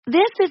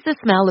This is the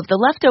smell of the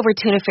leftover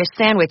tuna fish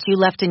sandwich you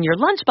left in your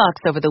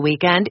lunchbox over the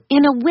weekend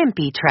in a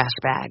wimpy trash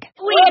bag.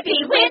 Wimpy,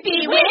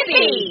 wimpy,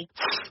 wimpy!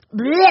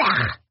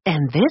 Blech!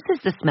 And this is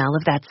the smell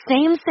of that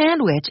same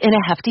sandwich in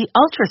a hefty,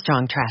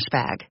 ultra-strong trash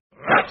bag.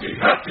 Hefty,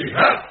 hefty,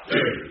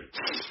 hefty!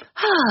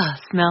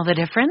 Smell the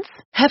difference?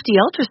 Hefty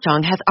Ultra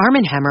Strong has Arm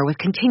 & Hammer with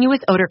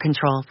continuous odor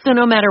control, so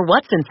no matter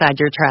what's inside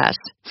your trash,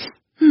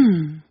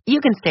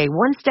 you can stay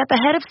one step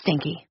ahead of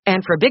stinky.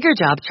 And for bigger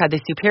jobs, try the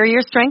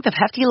superior strength of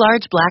Hefty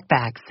Large Black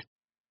Bags.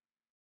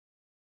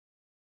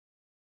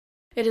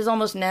 It is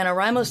almost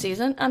NaNoWriMo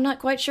season. I'm not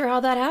quite sure how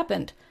that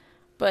happened.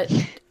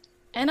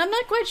 And I'm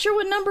not quite sure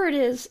what number it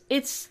is.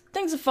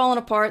 Things have fallen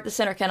apart, the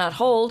center cannot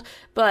hold,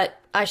 but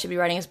I Should Be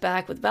Writing is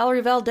back with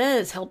Valerie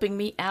Valdes helping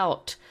me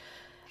out.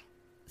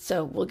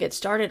 So we'll get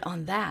started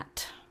on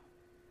that.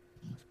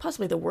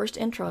 Possibly the worst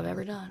intro I've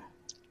ever done.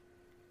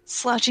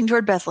 Slouching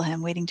toward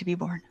Bethlehem, waiting to be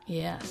born.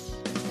 Yes.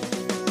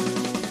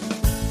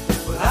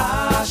 But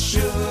I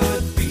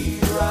should be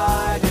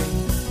writing.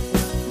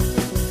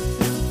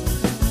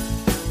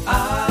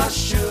 I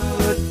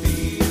should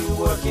be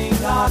working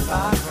on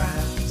my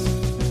craft.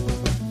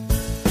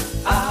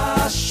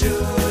 I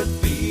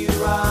should be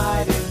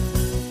writing.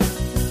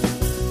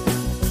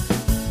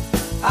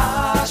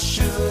 I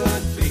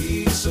should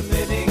be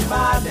submitting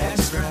my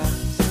next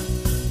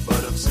draft.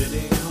 But I'm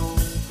sitting home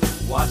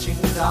watching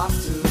Doctor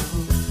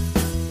Who.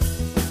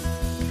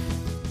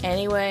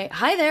 Anyway,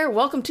 hi there.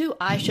 Welcome to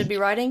I Should Be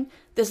Writing.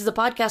 This is a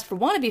podcast for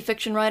wannabe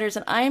fiction writers,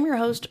 and I am your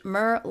host,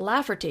 Mer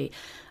Lafferty.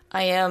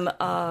 I am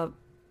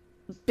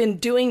been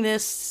doing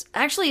this.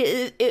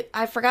 Actually,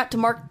 I forgot to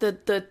mark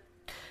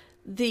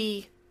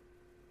the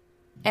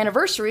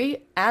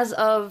anniversary. As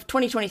of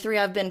 2023,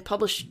 I've been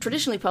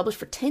traditionally published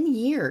for 10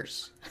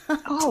 years.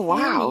 Oh,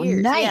 wow.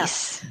 Years.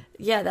 Nice.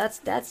 Yeah,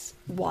 that's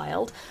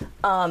wild.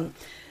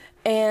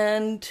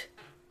 And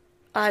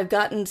I've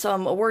gotten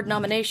some award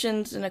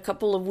nominations and a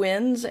couple of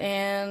wins,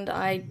 and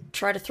I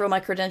try to throw my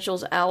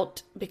credentials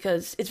out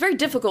because it's very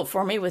difficult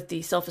for me with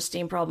the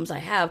self-esteem problems I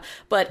have,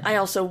 but I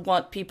also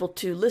want people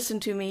to listen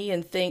to me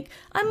and think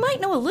I might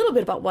know a little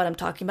bit about what I'm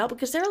talking about,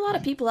 because there are a lot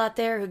of people out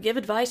there who give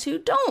advice who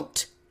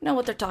don't know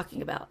what they're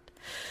talking about.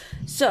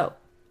 So,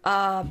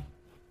 I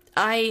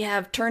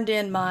have turned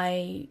in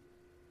my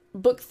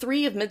book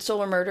 3 of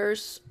Midsolar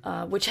Murders,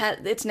 which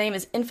its name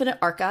is Infinite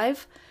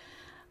Archive.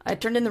 I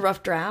turned in the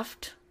rough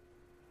draft.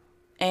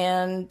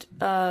 And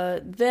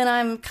then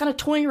I'm kind of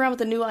toying around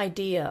with a new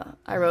idea.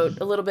 I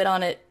wrote a little bit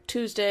on it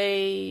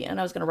Tuesday, and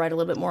I was going to write a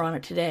little bit more on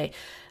it today.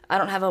 I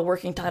don't have a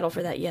working title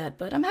for that yet,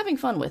 but I'm having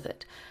fun with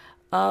it.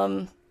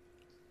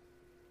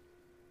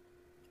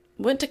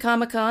 Went to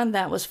Comic-Con,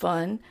 that was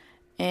fun.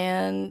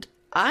 And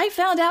I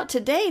found out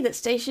today that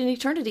Station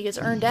Eternity is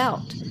earned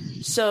out.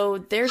 So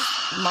there's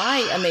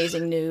my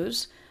amazing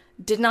news.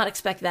 Did not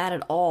expect that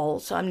at all.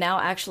 So I'm now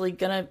actually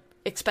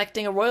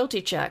expecting a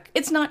royalty check.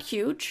 It's not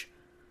huge.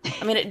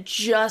 I mean, it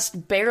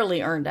just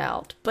barely earned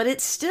out, but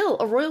it's still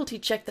a royalty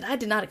check that I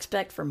did not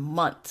expect for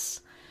months.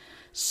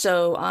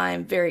 So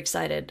I'm very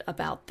excited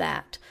about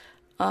that.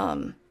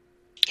 You're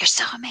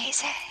so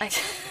amazing.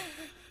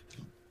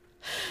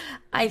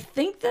 I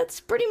think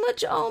that's pretty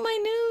much all my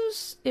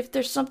news. If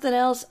there's something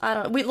else, I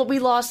don't know. We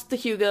lost the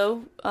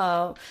Hugo.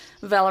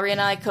 Valerie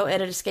and I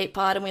co-edited Escape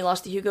Pod, and we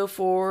lost the Hugo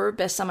for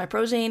Best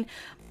Semi-Prozine.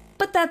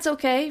 But that's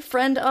okay.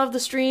 Friend of the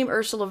stream,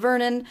 Ursula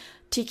Vernon,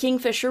 T.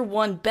 Kingfisher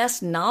won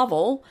Best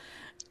Novel,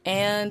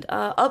 and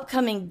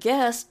upcoming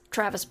guest,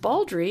 Travis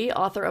Baldry,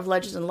 author of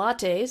Legends and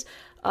Lattes,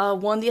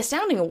 won the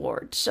Astounding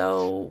Award.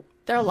 So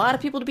there are a lot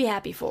of people to be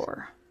happy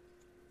for.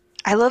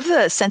 I love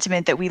the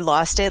sentiment that we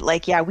lost it.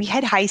 Like, yeah, we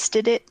had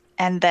heisted it,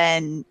 and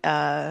then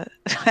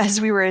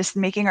as we were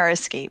making our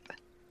escape,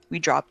 we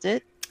dropped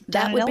it.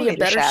 That would be a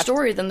better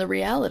story than the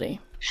reality.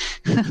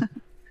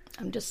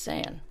 I'm just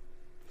saying.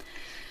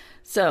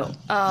 So,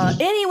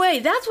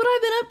 anyway, that's what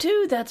I've been up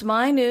to. That's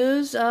my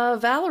news.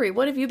 Valerie,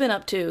 what have you been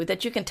up to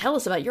that you can tell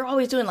us about? You're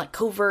always doing like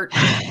covert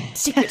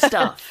secret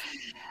stuff.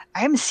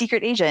 I am a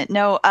secret agent.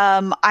 No,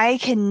 I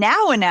can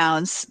now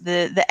announce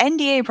the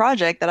NDA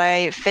project that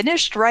I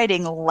finished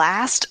writing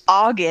last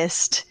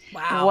August.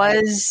 Wow.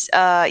 Was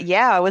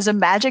a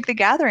Magic the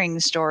Gathering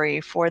story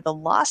for the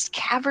Lost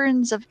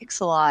Caverns of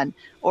Ixalan,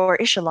 or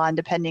Ishalon,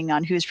 depending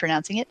on who's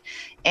pronouncing it.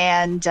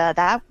 And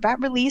that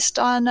released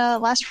on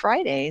last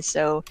Friday.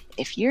 So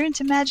if you're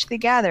into Magic the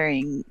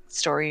Gathering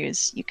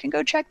stories, you can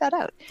go check that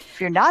out. If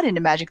you're not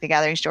into Magic the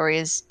Gathering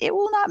stories, it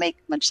will not make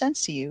much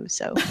sense to you.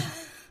 So,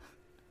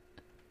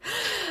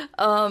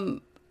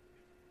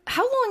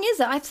 how long is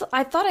that?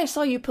 I thought I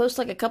saw you post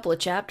like a couple of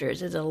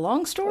chapters. Is it a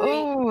long story?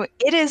 Oh,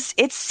 it is.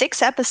 It's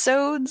 6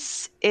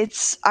 episodes.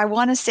 I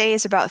want to say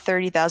it's about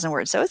 30,000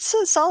 words. So it's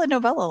a solid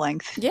novella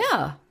length.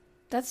 Yeah.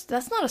 That's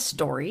not a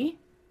story.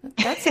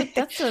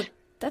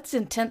 That's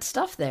intense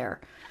stuff there.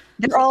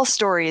 They're all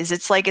stories.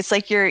 It's like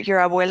your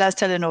abuela's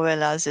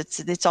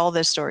telenovelas. It's all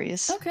their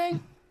stories. Okay.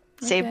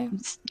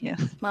 Yeah.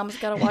 Mama's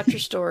got to watch your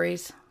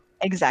stories.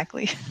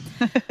 Exactly.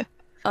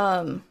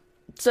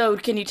 So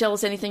can you tell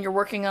us anything you're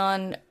working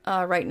on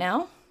right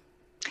now?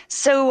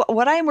 So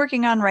what I'm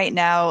working on right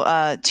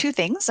now, two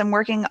things. I'm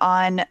working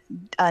on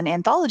an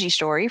anthology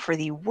story for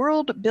the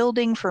World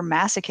Building for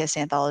Masochists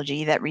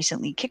anthology that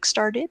recently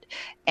kickstarted.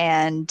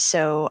 And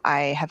so I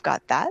have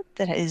got that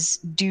is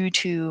due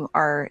to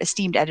our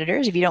esteemed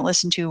editors. If you don't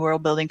listen to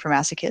World Building for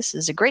Masochists,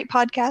 it's a great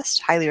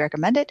podcast. Highly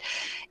recommend it.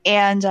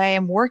 And I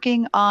am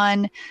working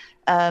on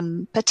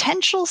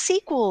potential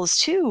sequels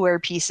to Where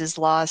Peace is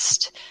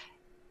Lost.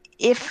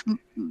 If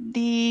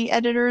the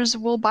editors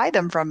will buy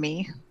them from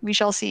me, we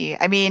shall see.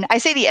 I mean, I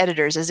say the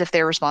editors as if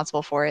they're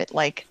responsible for it.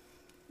 Like,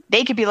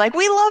 they could be like,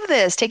 we love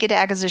this, take it to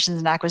Acquisitions,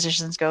 and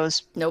Acquisitions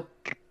goes, Nope.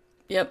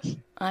 Yep.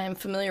 I am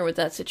familiar with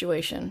that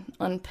situation.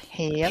 Yep.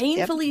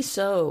 Painfully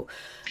so.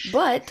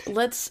 But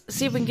let's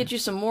see if we can get you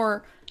some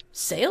more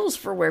sales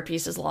for Where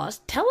Peace is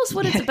Lost. Tell us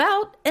what it's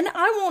about, and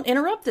I won't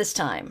interrupt this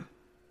time.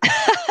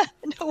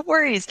 No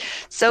worries.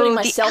 So Putting the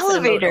myself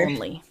elevator... in a mode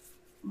only.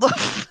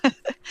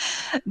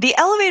 The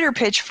elevator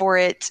pitch for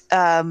it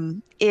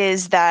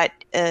is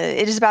that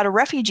it is about a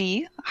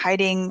refugee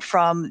hiding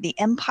from the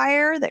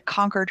empire that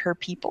conquered her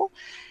people,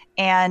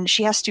 and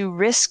she has to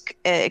risk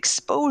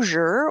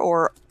exposure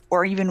or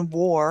even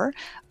war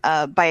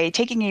by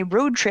taking a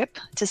road trip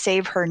to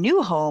save her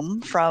new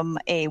home from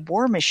a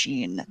war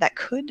machine that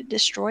could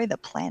destroy the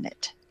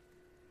planet.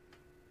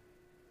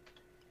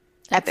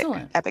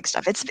 Excellent. Epic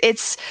stuff.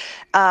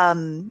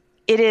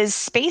 It is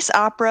space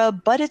opera,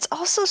 but it's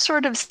also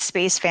sort of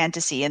space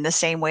fantasy in the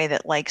same way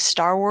that like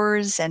Star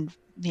Wars and,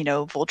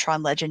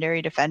 Voltron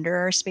Legendary Defender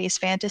are space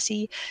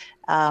fantasy.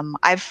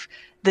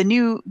 The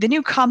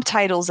new comp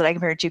titles that I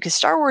compare it to, because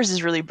Star Wars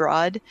is really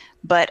broad,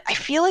 but I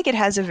feel like it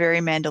has a very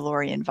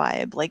Mandalorian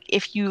vibe. Like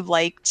if you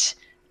liked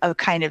a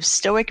kind of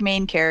stoic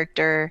main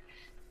character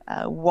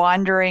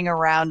wandering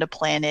around a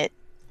planet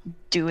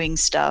doing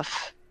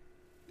stuff,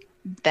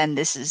 then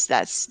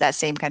that's that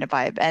same kind of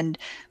vibe. And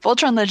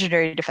Voltron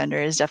Legendary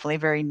Defender is definitely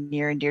very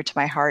near and dear to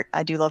my heart.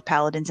 I do love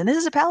paladins, and this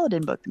is a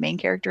paladin book. The main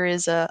character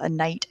is a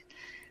knight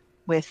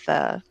with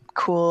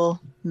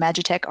cool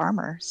Magitech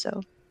armor.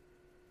 So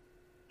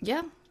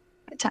yeah,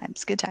 good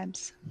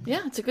times.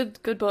 Yeah, it's a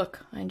good book.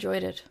 I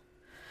enjoyed it.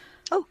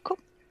 Oh, cool.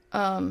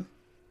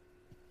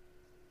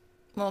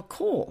 Well,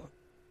 cool.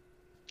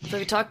 So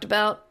we talked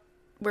about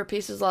Where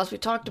Peace is Lost. We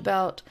talked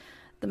about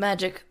the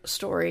magic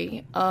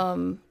story.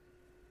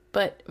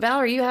 But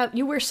Valerie,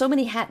 you wear so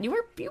many hats.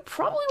 You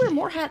probably wear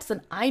more hats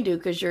than I do,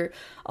 because you're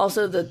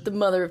also the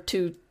mother of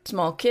 2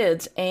 small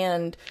kids,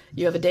 and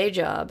you have a day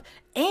job,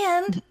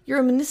 and you're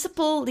a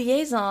municipal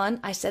liaison.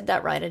 I said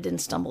that right. I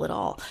didn't stumble at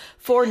all.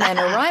 For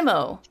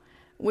NaNoWriMo,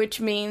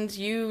 which means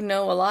you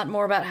know a lot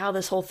more about how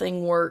this whole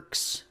thing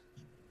works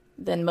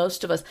than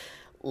most of us.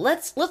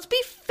 Let's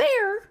be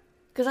fair,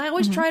 because I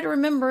always try to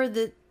remember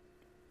that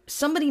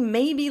somebody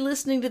may be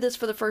listening to this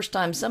for the first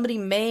time. Somebody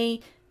may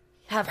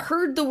have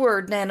heard the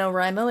word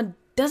NaNoWriMo and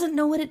doesn't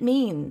know what it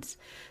means.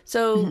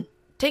 So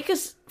take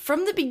us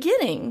from the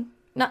beginning,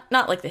 not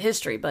like the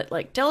history, but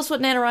like tell us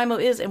what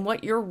NaNoWriMo is and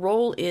what your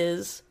role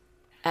is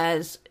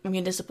as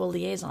municipal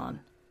liaison.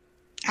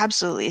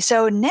 Absolutely.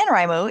 So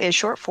NaNoWriMo is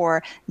short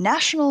for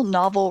National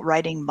Novel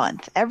Writing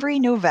Month. Every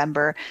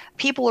November,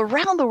 people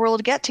around the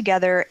world get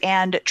together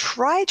and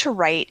try to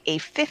write a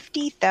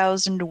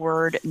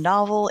 50,000-word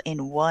novel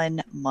in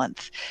 1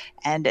 month.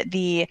 And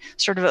the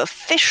sort of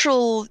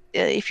official,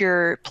 if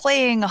you're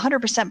playing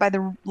 100% by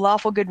the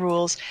lawful good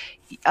rules,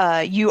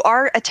 you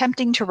are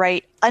attempting to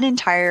write an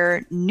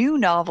entire new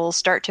novel,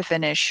 start to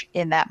finish,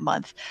 in that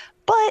month.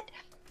 But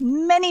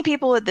many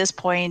people at this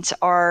point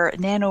are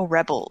nano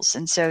rebels,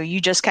 and so you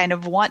just kind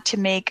of want to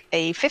make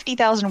a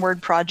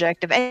 50,000-word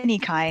project of any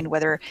kind,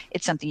 whether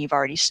it's something you've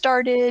already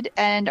started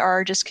and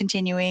are just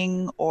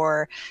continuing,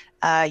 or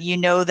you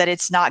know that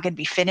it's not going to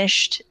be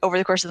finished over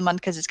the course of the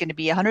month because it's going to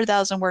be a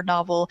 100,000-word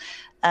novel.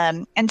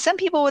 And some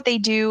people, what they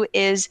do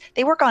is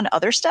they work on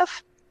other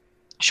stuff,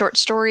 short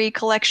story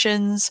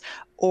collections,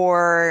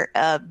 or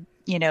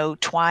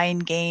twine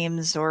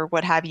games or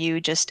what have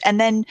you, and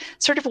then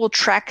sort of will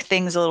track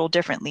things a little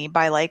differently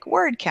by like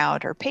word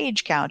count or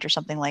page count or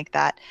something like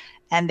that.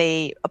 And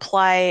they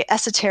apply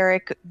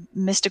esoteric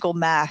mystical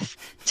math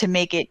to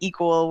make it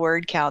equal a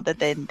word count that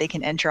then they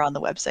can enter on the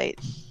website.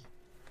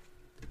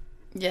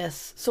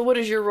 Yes. So what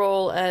is your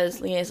role as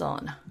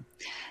liaison?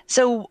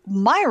 So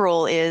my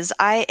role is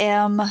I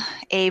am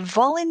a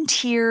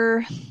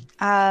volunteer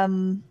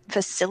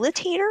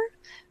facilitator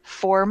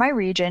for my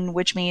region,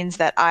 which means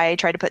that I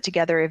try to put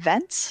together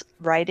events,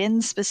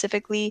 write-ins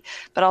specifically,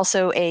 but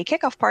also a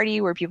kickoff party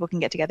where people can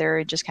get together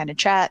and just kind of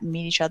chat and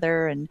meet each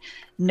other and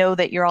know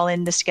that you're all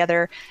in this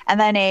together. And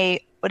then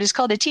what is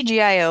called a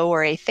TGIO,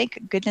 or a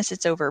thank goodness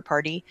it's over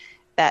party,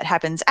 that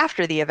happens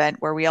after the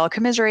event where we all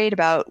commiserate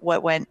about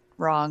what went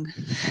wrong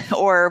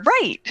or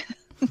right.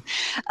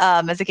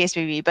 As the case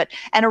may be.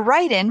 And a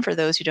write-in, for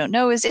those who don't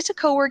know, it's a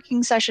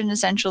co-working session,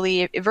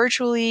 essentially,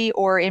 virtually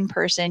or in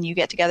person. You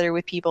get together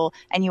with people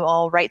and you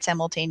all write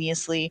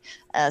simultaneously.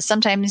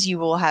 Sometimes you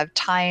will have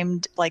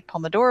timed like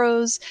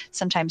Pomodoros.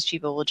 Sometimes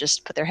people will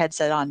just put their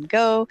headset on and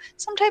go.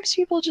 Sometimes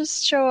people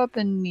just show up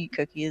and eat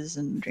cookies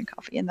and drink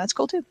coffee, and that's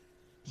cool too.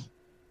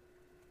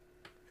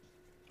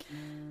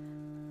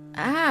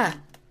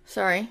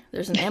 Sorry.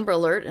 There's an Amber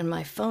Alert and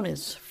my phone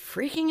is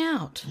freaking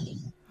out.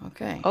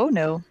 Okay. Oh,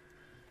 no.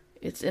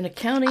 It's in a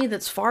county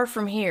that's far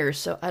from here,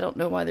 so I don't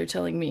know why they're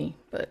telling me,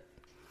 but...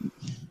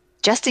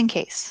 Just in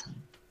case.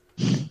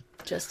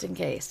 Just in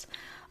case.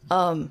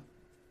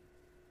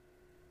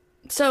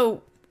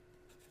 So,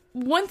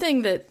 one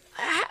thing that...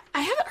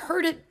 I haven't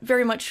heard it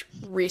very much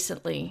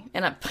recently,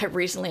 and by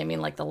recently I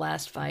mean like the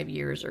last 5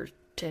 years or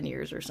 10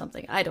 years or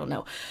something. I don't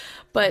know.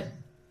 But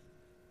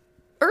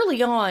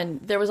early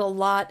on, there was a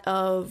lot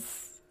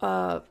of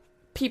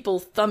people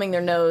thumbing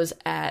their nose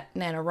at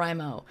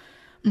NaNoWriMo.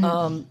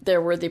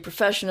 There were the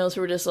professionals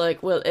who were just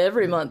like, well,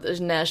 every month is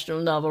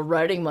National Novel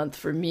Writing Month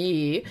for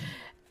me.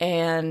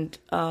 And,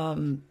 why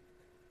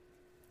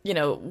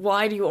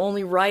do you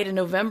only write in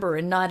November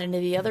and not any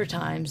of the other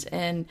times?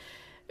 And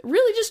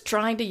really just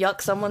trying to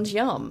yuck someone's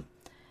yum.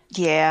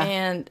 Yeah.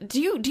 And do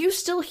you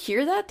still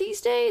hear that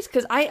these days?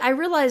 Because I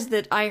realized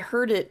that I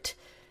heard it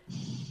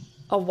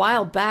a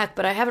while back,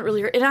 but I haven't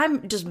really heard, and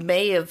I'm just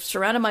may have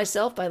surrounded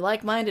myself by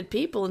like-minded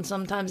people, and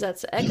sometimes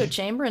that's an echo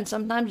chamber, and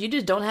sometimes you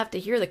just don't have to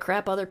hear the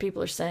crap other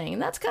people are saying,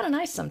 and that's kind of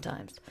nice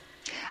sometimes.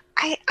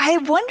 I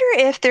wonder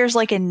if there's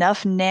like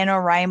enough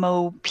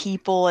NaNoWriMo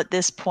people at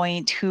this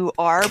point who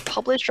are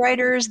published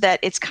writers that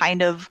it's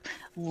kind of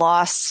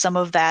lost some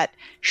of that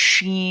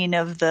sheen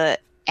of the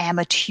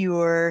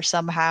amateur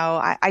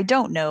somehow. I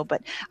don't know,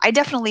 but I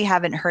definitely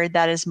haven't heard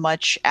that as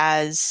much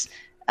as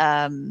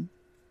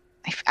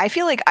I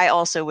feel like I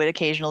also would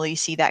occasionally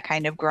see that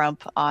kind of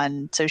grump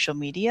on social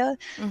media.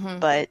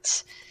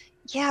 But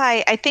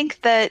yeah, I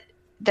think that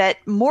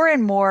more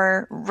and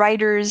more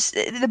writers,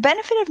 the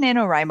benefit of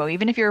NaNoWriMo,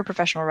 even if you're a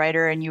professional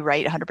writer and you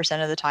write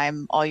 100% of the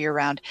time all year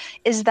round,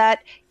 is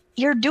that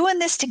you're doing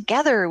this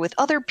together with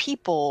other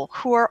people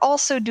who are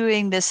also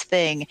doing this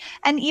thing.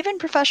 And even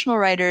professional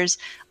writers,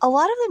 a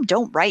lot of them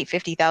don't write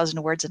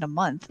 50,000 words in a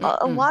month.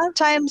 A lot of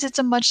times it's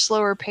a much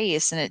slower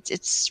pace and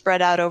it's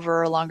spread out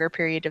over a longer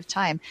period of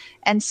time.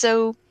 And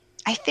so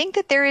I think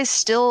that there is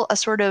still a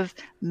sort of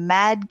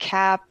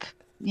madcap,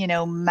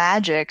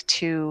 magic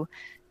to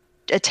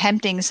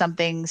attempting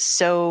something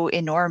so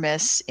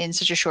enormous in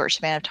such a short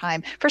span of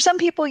time. For some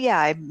people, yeah,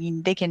 I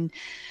mean, they can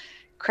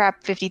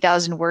crap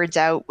 50,000 words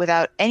out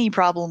without any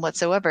problem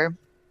whatsoever.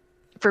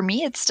 For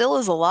me, it still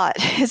is a lot.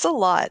 It's a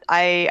lot.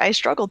 I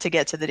struggle to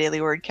get to the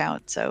daily word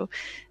count. So,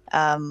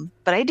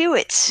 but I do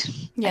it.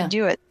 Yeah. I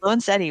do it. Slow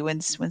and steady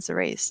wins the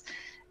race.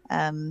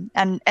 And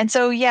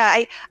so,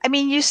 yeah, I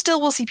mean, you still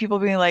will see people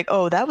being like,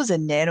 oh, that was a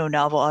nano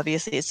novel.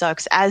 Obviously it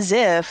sucks, as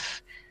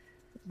if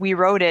we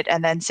wrote it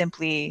and then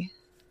simply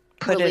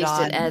put Released it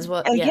on it as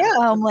well. Yeah,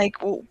 I'm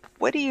like, well,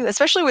 what do you,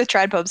 especially with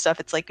TradPub stuff,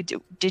 it's like,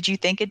 did you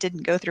think it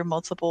didn't go through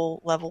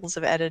multiple levels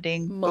of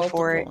editing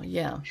before it?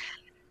 Yeah.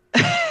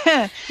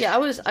 Yeah, I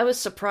was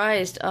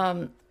surprised.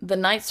 The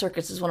Night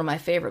Circus is one of my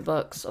favorite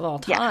books of all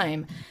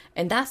time,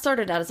 and that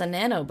started out as a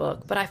nano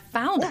book, but I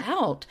found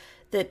out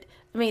that,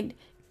 I mean,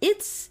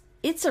 it's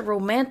a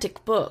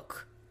romantic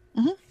book.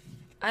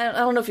 I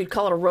don't know if you'd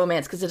call it a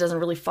romance because it doesn't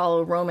really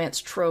follow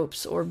romance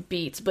tropes or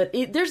beats, but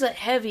there's a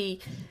heavy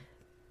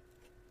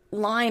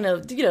line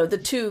of,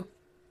 the two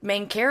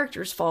main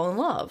characters fall in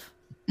love.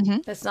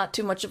 That's not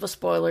too much of a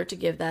spoiler to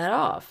give that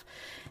off.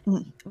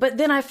 But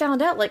then I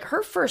found out, like,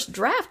 her first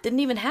draft didn't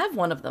even have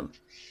one of them.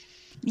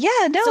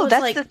 Yeah, no, so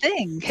that's like, the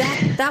thing.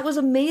 That was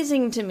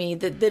amazing to me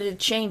that it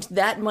changed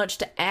that much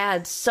to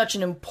add such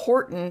an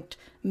important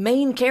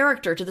main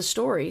character to the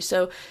story.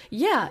 So,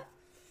 yeah,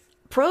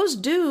 pros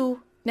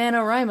do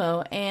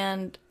NaNoWriMo,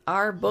 and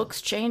our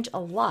books change a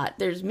lot.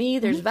 There's me,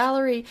 there's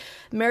Valerie,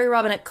 Mary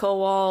Robinette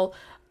Kowal.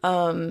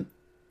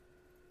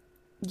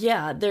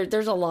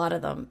 There's a lot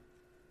of them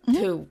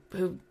who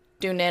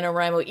do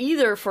NaNoWriMo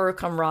either for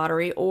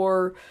camaraderie,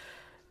 or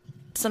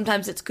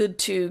sometimes it's good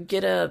to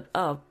get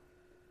a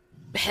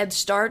head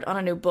start on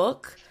a new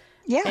book.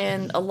 Yeah.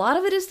 And a lot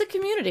of it is the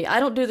community. I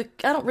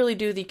don't really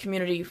do the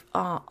community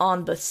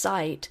on the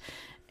site.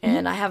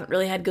 And I haven't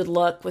really had good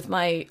luck with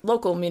my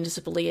local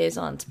municipal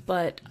liaisons,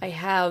 but I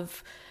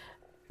have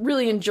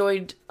really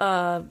enjoyed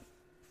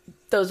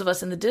those of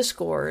us in the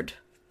Discord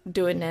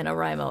doing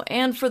NaNoWriMo.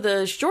 And for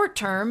the short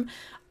term,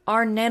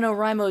 our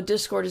NaNoWriMo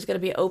Discord is going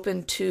to be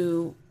open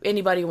to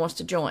anybody who wants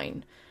to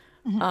join.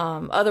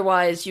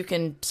 Otherwise, you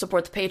can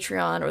support the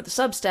Patreon or the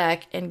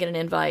Substack and get an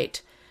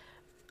invite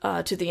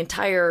to the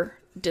entire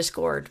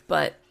Discord.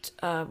 But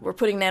we're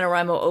putting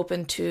NaNoWriMo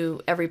open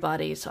to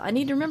everybody, so I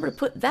need to remember to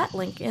put that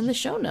link in the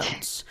show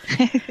notes.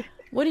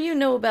 What do you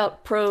know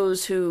about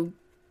pros who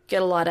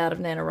get a lot out of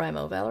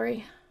NaNoWriMo,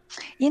 Valerie?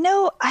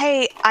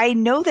 I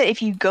know that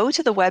if you go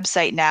to the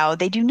website now,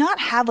 they do not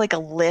have like a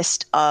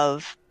list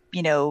of,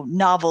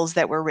 novels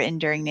that were written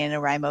during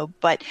NaNoWriMo,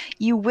 but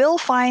you will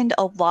find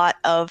a lot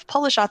of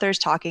published authors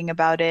talking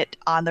about it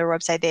on their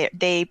website.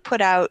 They put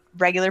out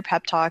regular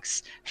pep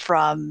talks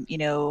from,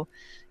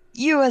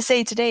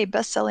 USA Today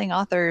best-selling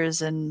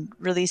authors and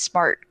really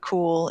smart,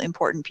 cool,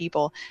 important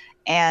people.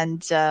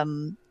 And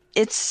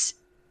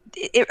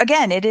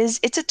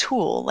it's a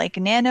tool. Like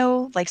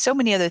Nano, like so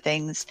many other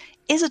things,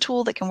 is a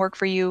tool that can work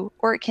for you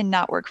or it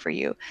cannot work for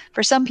you.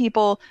 For some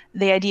people,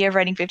 the idea of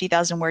writing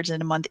 50,000 words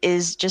in a month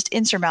is just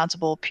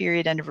insurmountable,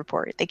 period, end of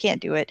report. They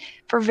can't do it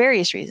for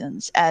various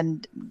reasons.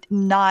 And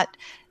not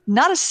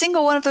a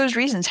single one of those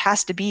reasons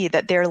has to be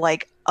that they're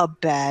like a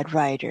bad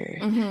writer,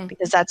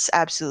 because that's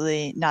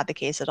absolutely not the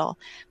case at all.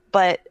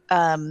 But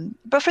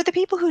for the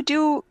people who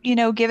do,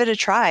 give it a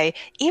try,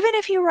 even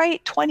if you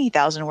write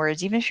 20,000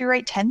 words, even if you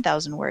write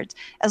 10,000 words,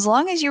 as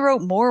long as you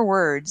wrote more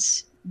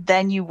words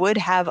than you would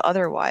have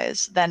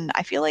otherwise, then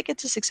I feel like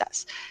it's a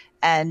success.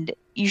 And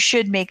you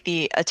should make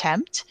the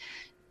attempt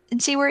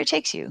and see where it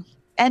takes you.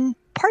 And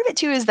part of it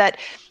too is that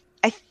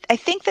I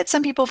think that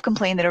some people have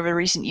complained that over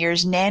recent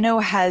years, Nano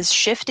has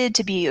shifted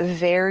to be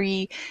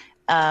very,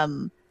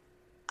 I'm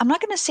not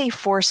going to say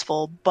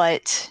forceful,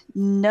 but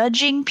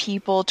nudging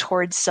people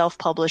towards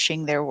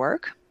self-publishing their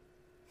work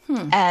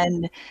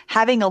and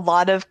having a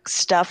lot of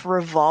stuff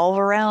revolve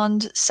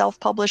around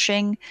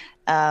self-publishing,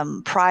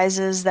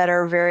 prizes that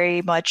are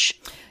very much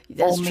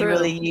only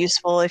really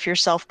useful if you're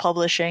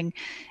self-publishing.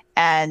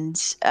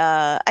 And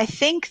I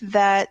think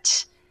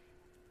that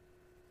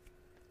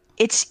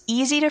it's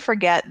easy to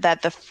forget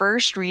that the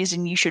first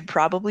reason you should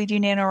probably do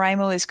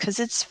NaNoWriMo is because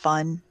it's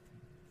fun.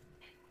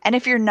 And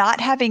if you're not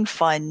having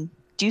fun,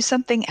 do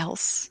something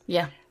else.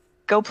 Yeah.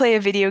 Go play a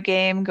video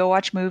game, go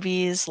watch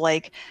movies.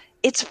 Like,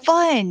 it's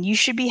fun. You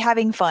should be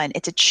having fun.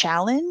 It's a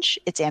challenge.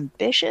 It's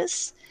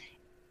ambitious,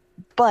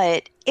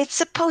 but it's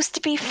supposed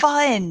to be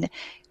fun.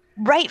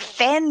 Write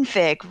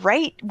fanfic,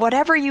 write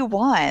whatever you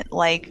want.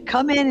 Like,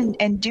 come in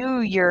and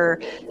do your,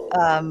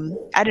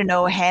 I don't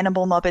know,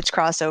 Hannibal Muppets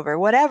crossover,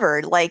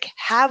 whatever. Like,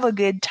 have a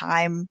good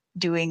time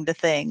doing the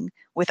thing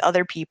with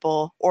other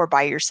people or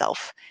by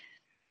yourself.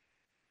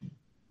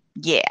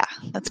 Yeah,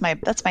 that's my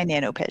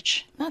Nano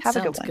pitch. That Have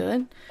sounds a good one.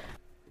 Good.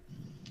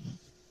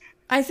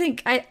 I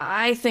think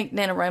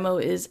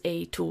NaNoWriMo is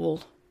a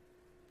tool,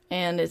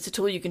 and it's a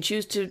tool you can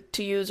choose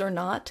to use or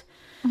not.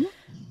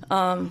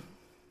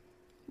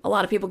 A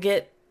lot of people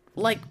get,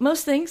 like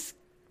most things,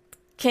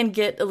 can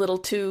get a little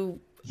too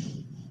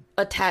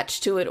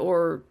attached to it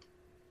or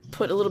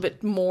put a little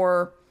bit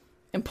more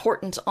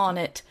importance on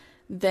it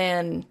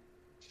than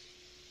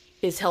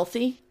is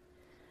healthy.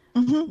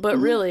 But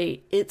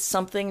really, it's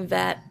something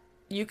that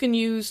you can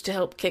use to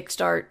help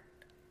kickstart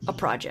a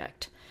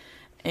project.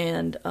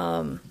 And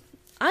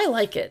I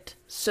like it.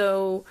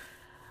 So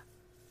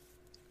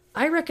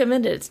I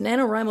recommend it. It's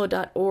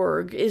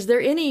NaNoWriMo.org. Is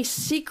there any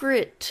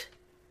secret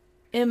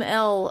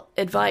ML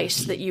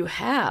advice that you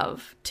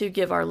have to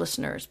give our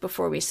listeners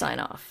before we sign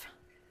off?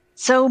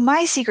 So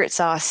my secret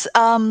sauce,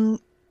 and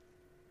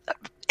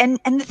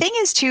the thing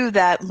is too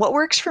that what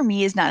works for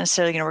me is not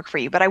necessarily going to work for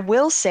you. But I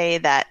will say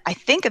that I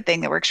think a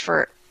thing that works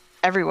for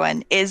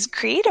everyone is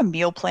create a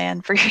meal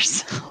plan for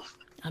yourself.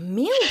 A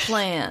meal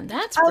plan.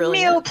 That's brilliant.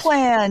 A meal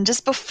plan.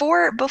 Just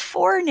before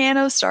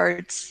Nano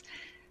starts,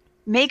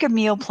 make a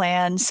meal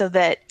plan so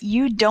that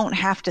you don't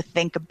have to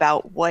think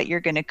about what you're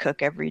going to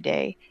cook every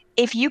day.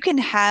 If you can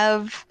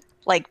have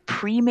like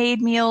pre-made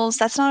meals,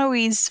 that's not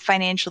always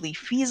financially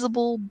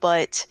feasible,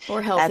 but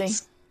or healthy.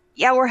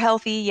 We're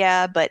healthy,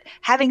 yeah, but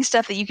having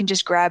stuff that you can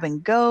just grab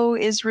and go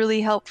is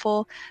really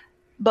helpful.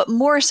 But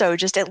more so,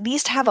 just at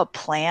least have a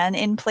plan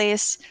in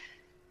place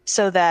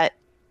so that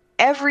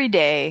every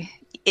day,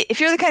 if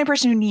you're the kind of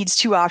person who needs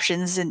two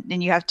options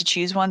and you have to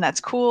choose one, that's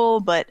cool.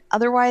 But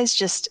otherwise,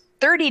 just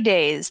 30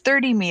 days,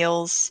 30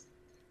 meals,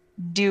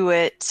 do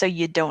it so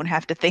you don't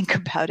have to think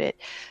about it.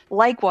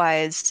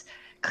 Likewise,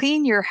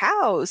 clean your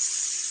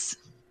house.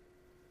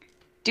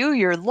 Do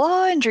your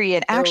laundry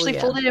and actually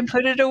fold it and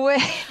put it away.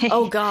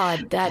 Oh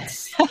God,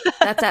 that's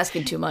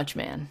asking too much,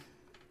 man.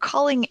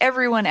 Calling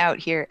everyone out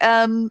here.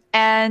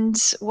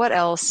 And what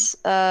else?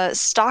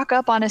 Stock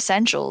up on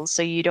essentials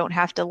so you don't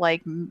have to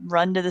like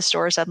run to the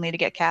store suddenly to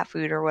get cat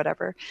food or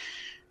whatever.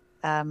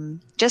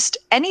 Just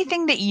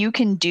anything that you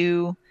can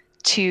do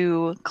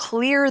to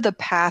clear the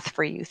path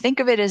for you. Think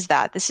of it as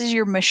that. This is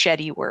your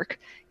machete work.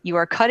 You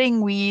are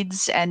cutting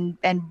weeds and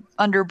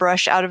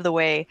underbrush out of the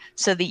way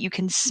so that you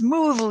can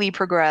smoothly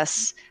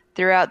progress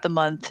throughout the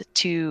month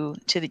to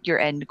your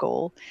end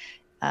goal.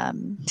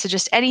 So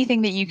just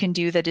anything that you can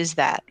do that is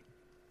that,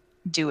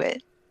 do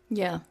it.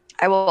 Yeah.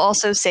 I will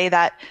also say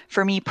that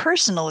for me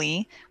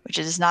personally, which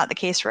is not the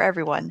case for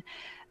everyone,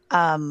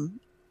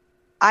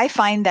 I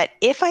find that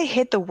if I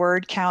hit the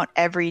word count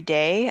every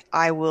day,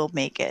 I will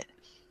make it.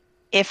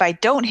 If I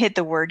don't hit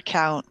the word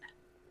count,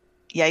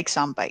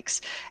 yikes on bikes.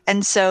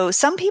 And so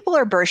some people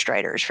are burst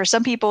writers. For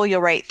some people,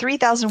 you'll write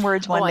 3,000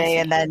 words one day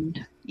and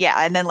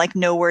then like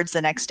no words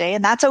the next day.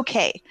 And that's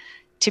okay.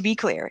 To be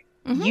clear,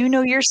 you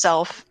know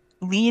yourself,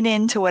 lean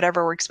into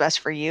whatever works best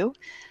for you.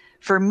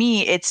 For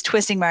me, it's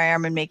twisting my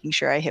arm and making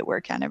sure I hit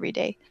word count every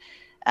day.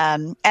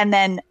 And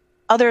then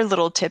other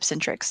little tips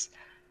and tricks.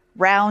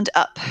 Round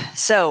up.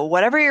 So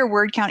whatever your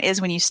word count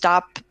is when you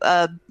stop,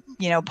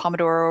 Pomodoro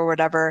or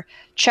whatever,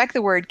 check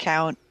the word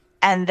count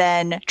and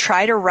then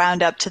try to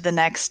round up to the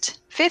next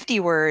 50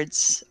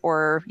 words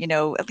or,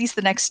 at least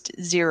the next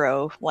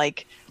 0.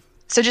 Like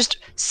So just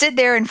sit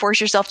there and force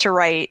yourself to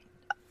write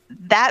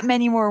that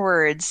many more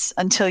words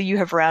until you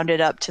have rounded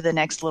up to the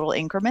next little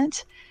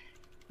increment.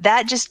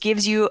 That just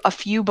gives you a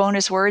few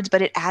bonus words,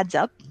 but it adds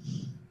up.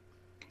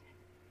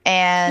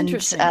 And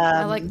interesting.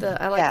 I like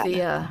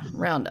the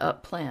round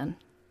up plan.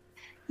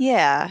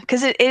 Yeah,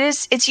 because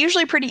it's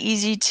usually pretty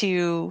easy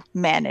to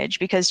manage,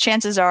 because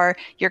chances are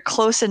you're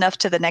close enough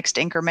to the next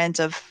increment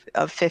of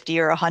 50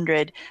 or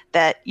 100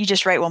 that you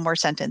just write one more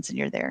sentence and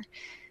you're there.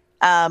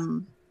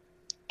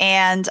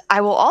 And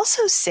I will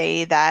also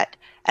say that,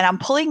 and I'm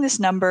pulling this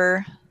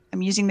number,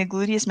 I'm using the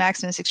gluteus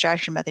maximus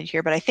extraction method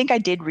here, but I think I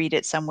did read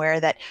it somewhere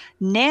that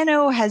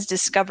Nano has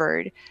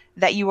discovered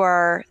that you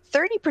are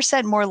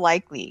 30% more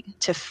likely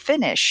to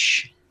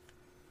finish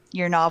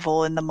your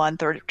novel in the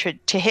month or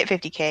to hit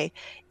 50K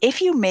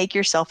if you make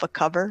yourself a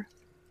cover.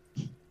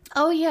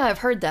 Oh yeah, I've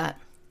heard that.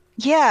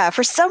 Yeah,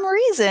 for some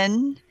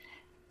reason,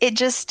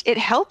 it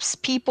helps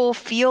people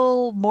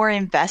feel more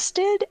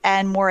invested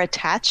and more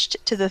attached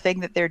to the thing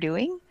that they're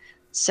doing.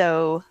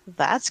 So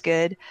that's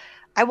good.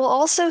 I will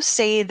also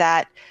say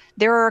that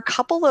there are a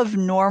couple of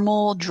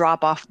normal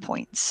drop-off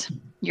points.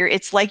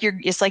 It's like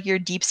you're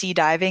deep sea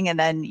diving, and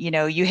then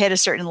you hit a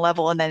certain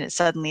level, and then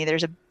suddenly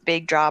there's a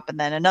big drop, and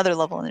then another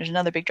level, and there's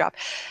another big drop.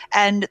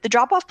 And the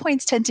drop-off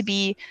points tend to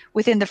be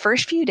within the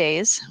first few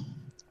days,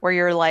 where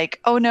you're like,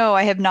 oh no,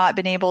 I have not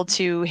been able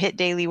to hit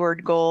daily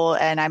word goal,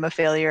 and I'm a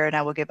failure, and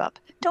I will give up.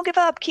 Don't give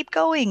up, keep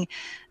going.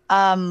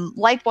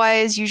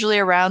 Likewise, usually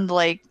around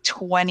like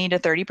 20 to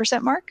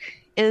 30% mark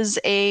is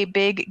a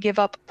big give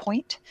up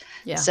point.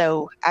 Yeah.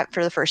 So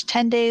after the first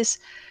 10 days,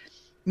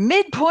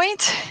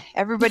 midpoint,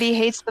 everybody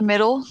hates the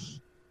middle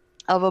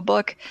of a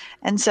book.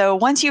 And so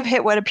once you've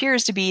hit what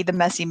appears to be the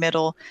messy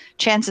middle,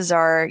 chances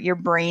are your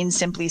brain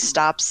simply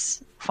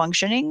stops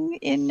functioning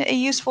in a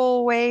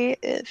useful way,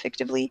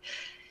 effectively.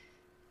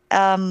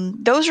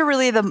 Those are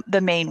really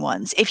the main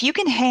ones. If you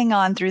can hang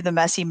on through the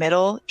messy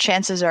middle,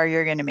 chances are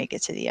you're going to make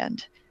it to the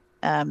end.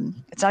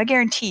 It's not a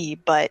guarantee,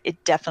 but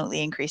it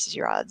definitely increases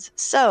your odds.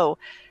 So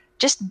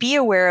just be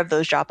aware of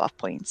those drop-off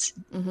points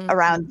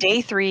around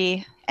day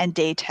 3 and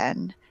day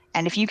 10.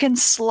 And if you can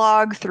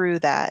slog through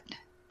that,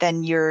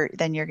 then you're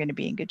going to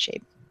be in good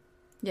shape.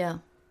 Yeah.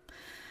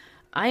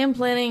 I'm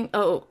planning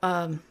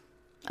on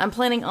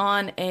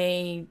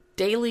a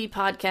daily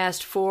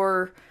podcast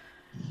for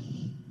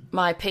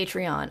my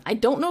Patreon. I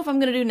don't know if I'm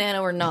going to do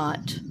Nano or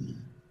not.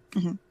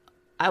 Mm-hmm.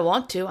 I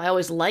want to. I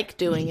always like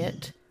doing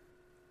it.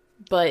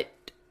 But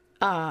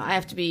I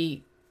have to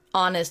be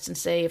honest and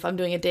say, if I'm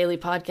doing a daily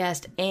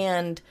podcast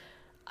and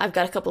I've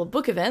got a couple of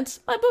book events,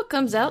 my book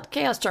comes out,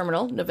 Chaos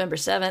Terminal, November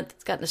 7th.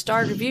 It's gotten a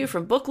starred review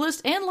from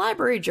Booklist and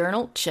Library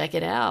Journal. Check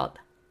it out.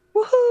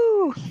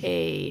 Woohoo!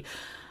 Hey.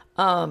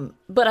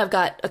 But I've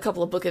got a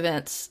couple of book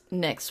events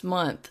next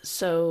month.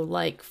 So,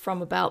 like,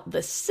 from about the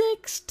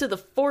 6th to the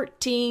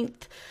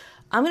 14th,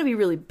 I'm going to be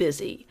really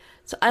busy.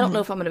 So I don't know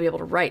if I'm going to be able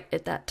to write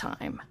at that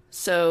time.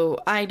 So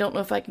I don't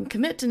know if I can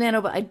commit to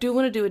Nano, but I do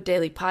want to do a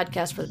daily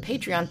podcast for the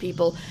Patreon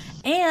people.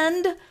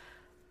 And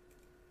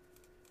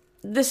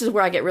this is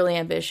where I get really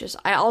ambitious.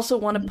 I also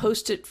want to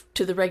post it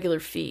to the regular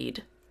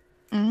feed.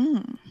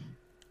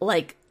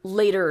 Like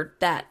later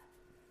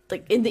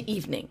like in the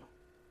evening.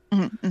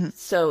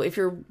 So if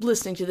you're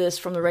listening to this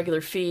from the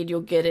regular feed,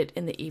 you'll get it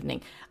in the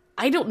evening.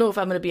 I don't know if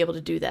I'm going to be able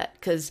to do that,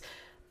 because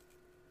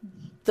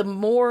the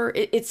more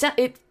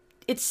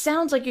it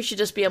sounds like you should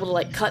just be able to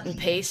like cut and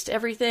paste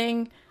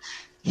everything,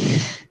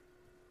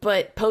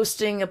 but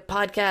posting a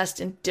podcast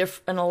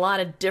in a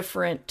lot of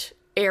different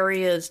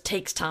areas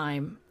takes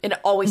time, and it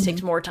always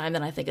takes more time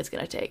than I think it's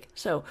going to take.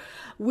 So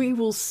we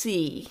will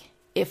see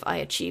if I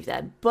achieve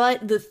that.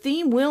 But the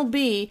theme will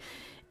be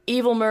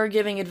Evil Mer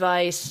giving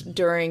advice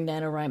during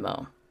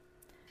NaNoWriMo.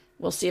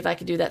 We'll see if I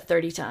can do that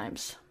 30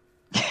 times.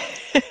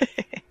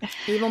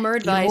 Evil Mer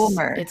advice. Evil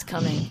Mer. It's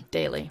coming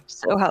daily.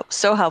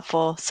 So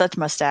helpful. Such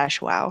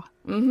mustache. Wow.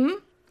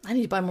 I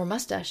need to buy more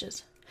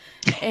mustaches.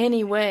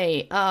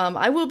 Anyway,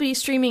 I will be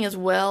streaming as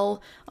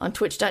well on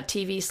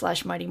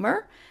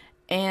twitch.tv/MightyMer.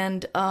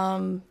 And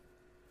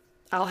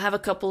I'll have a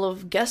couple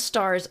of guest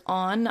stars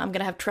on. I'm going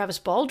to have Travis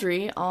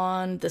Baldry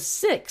on the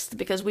 6th,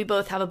 because we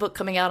both have a book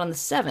coming out on the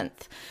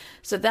 7th.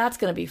 So that's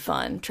going to be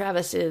fun.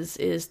 Travis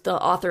is the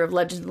author of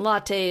Legends and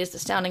Lattes, the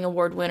Astounding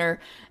Award winner,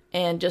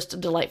 and just a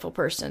delightful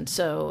person.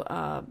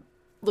 So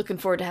looking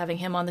forward to having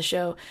him on the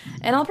show.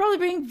 And I'll probably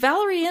bring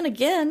Valerie in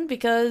again,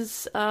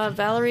 because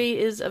Valerie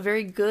is a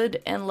very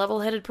good and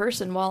level-headed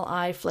person while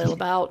I flail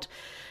about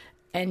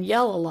and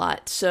yell a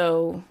lot.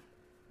 So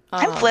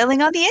I'm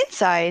flailing on the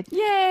inside.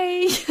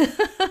 Yay!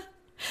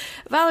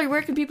 Valerie,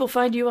 where can people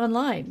find you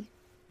online?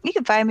 You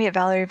can find me at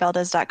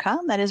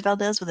ValerieValdes.com. That is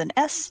Valdes with an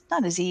S,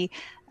 not a Z.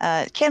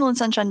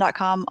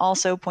 Candleandsunshine.com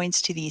also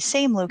points to the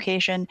same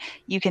location.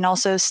 You can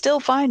also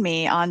still find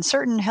me on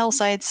certain Hell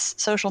Sites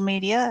social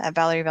media at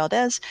Valerie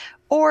Valdes.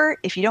 Or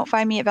if you don't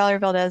find me at Valerie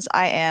Valdes,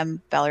 I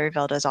am Valerie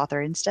Valdes author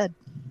instead.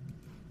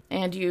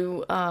 And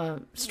you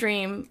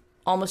stream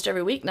almost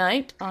every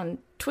weeknight on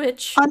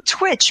Twitch. On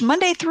Twitch,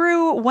 Monday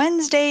through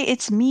Wednesday,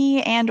 it's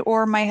me and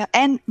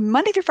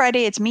Monday through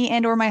Friday, it's me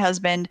and or my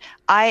husband.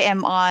 I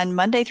am on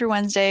Monday through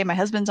Wednesday. My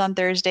husband's on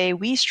Thursday.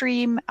 We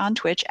stream on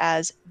Twitch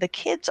as The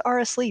Kids Are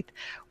Asleep,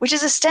 which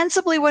is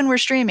ostensibly when we're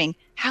streaming.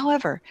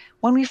 However,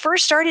 when we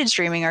first started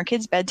streaming, our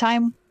kids'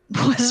 bedtime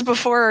was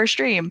before our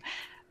stream.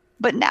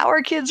 But now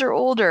our kids are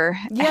older.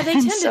 Yeah, they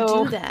tend to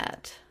do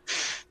that.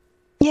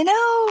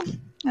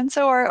 And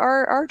so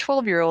our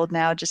 12-year-old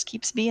now just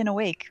keeps being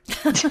awake.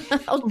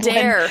 How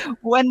dare.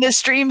 When the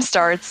stream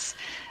starts.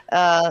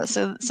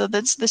 So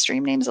that's the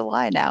stream name's a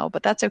lie now,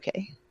 but that's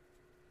okay.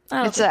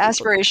 It's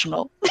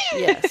aspirational.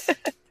 Yes.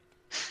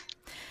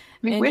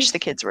 We wish the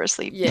kids were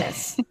asleep.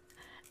 Yes.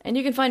 And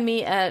you can find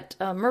me at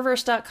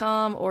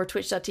murverse.com or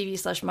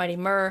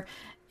twitch.tv/mightymur.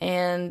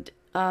 And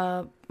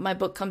my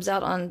book comes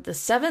out on the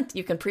 7th.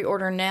 You can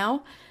pre-order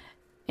now.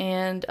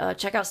 And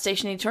check out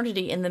Station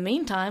Eternity in the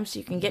meantime so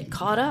you can get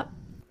caught up.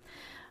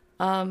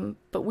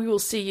 But we will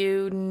see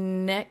you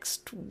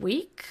next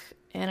week.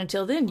 And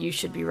until then, you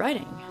should be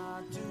writing.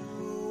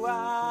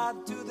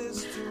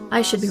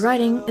 I Should Be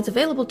Writing is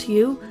available to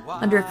you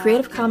under a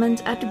Creative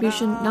Commons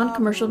Attribution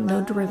Non-Commercial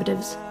No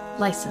Derivatives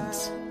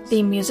license.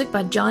 Theme music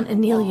by John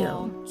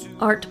Emilio.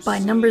 Art by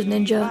Numbers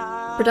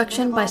Ninja.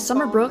 Production by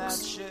Summer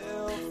Brooks.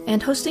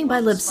 And hosting by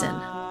Libsyn.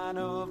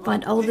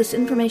 Find all of this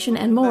information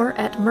and more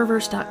at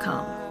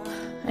murverse.com.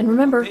 And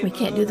remember, we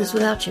can't do this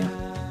without you.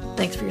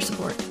 Thanks for your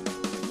support.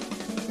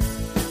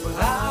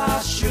 I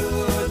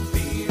should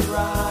be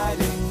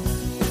writing.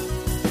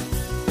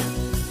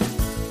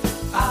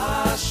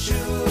 I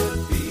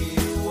should be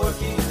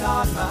working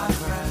on my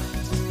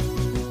craft.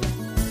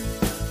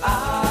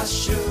 I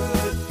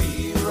should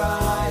be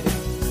writing.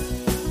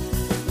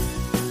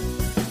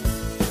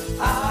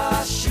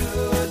 I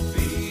should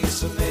be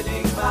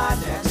submitting my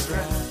next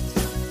draft.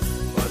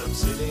 But I'm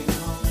sitting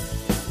home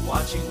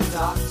watching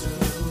Doctor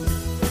Who.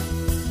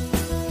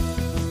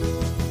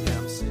 Yeah,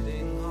 I'm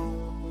sitting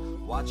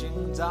home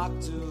watching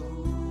Doctor Who.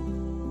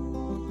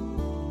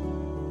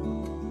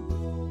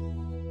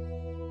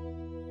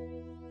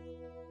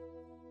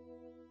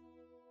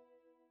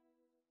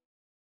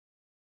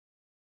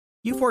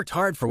 You've worked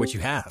hard for what you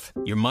have.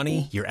 Your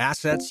money, your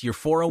assets, your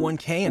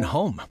 401k, and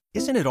home.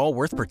 Isn't it all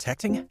worth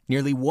protecting?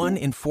 Nearly 1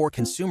 in 4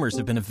 consumers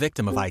have been a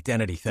victim of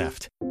identity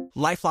theft.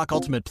 LifeLock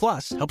Ultimate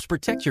Plus helps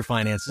protect your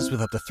finances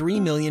with up to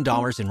 $3 million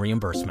in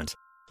reimbursement.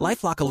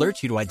 LifeLock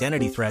alerts you to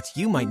identity threats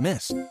you might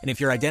miss. And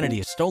if your identity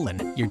is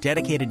stolen, your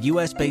dedicated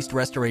U.S.-based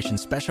restoration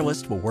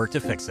specialist will work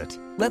to fix it.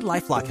 Let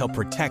LifeLock help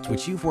protect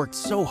what you've worked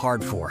so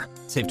hard for.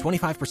 Save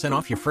 25%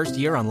 off your first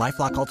year on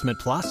LifeLock Ultimate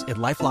Plus at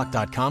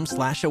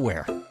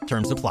LifeLock.com/aware.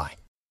 Terms apply.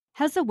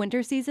 Has the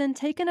winter season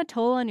taken a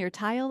toll on your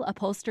tile,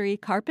 upholstery,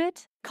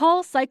 carpet?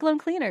 Call Cyclone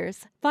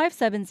Cleaners,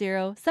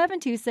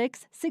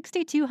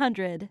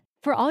 570-726-6200.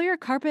 For all your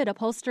carpet,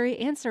 upholstery,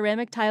 and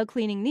ceramic tile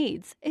cleaning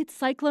needs, it's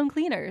Cyclone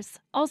Cleaners,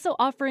 also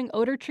offering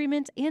odor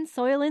treatment and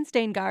soil and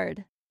stain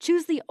guard.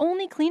 Choose the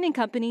only cleaning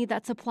company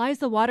that supplies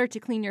the water to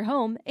clean your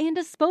home and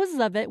disposes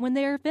of it when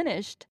they are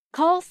finished.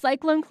 Call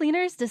Cyclone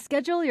Cleaners to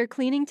schedule your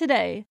cleaning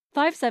today,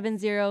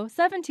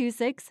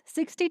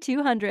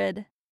 570-726-6200.